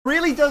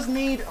really does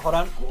need. Hold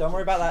on, don't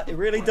worry about that. It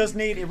really does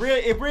need. It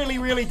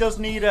really does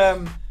need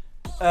a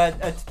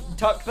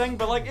tuck thing,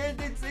 but like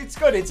it's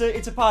good.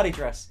 It's a party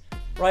dress,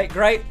 right?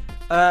 Great.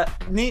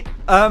 Neat.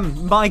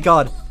 My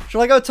God,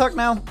 shall I go tuck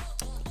now?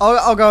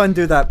 I'll go and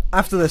do that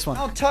after this one.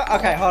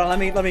 Okay, hold on.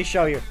 Let me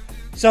show you.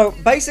 So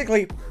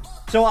basically,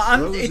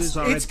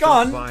 it's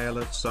gone.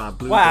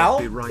 Wow,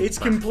 it's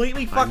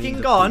completely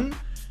fucking gone.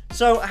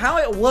 So how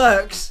it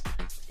works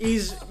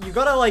is you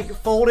gotta like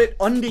fold it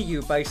under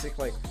you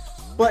basically,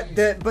 but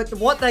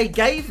what they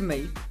gave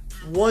me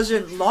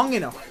wasn't long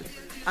enough.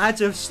 I had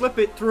to slip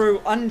it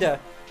through under,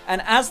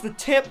 and as the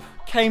tip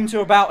came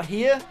to about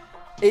here,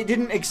 it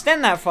didn't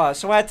extend that far,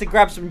 so I had to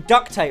grab some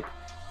duct tape.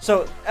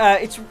 So,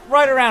 it's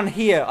right around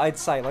here, I'd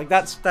say. Like,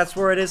 that's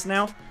where it is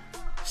now.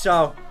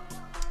 So,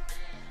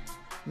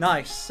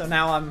 nice. So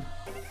now I'm,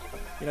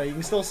 you know, you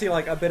can still see,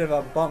 like, a bit of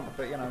a bump,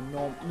 but, you know,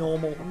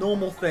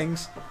 normal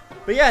things.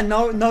 But yeah,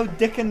 no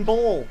dick and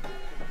ball.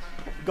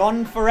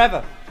 Gone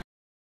forever.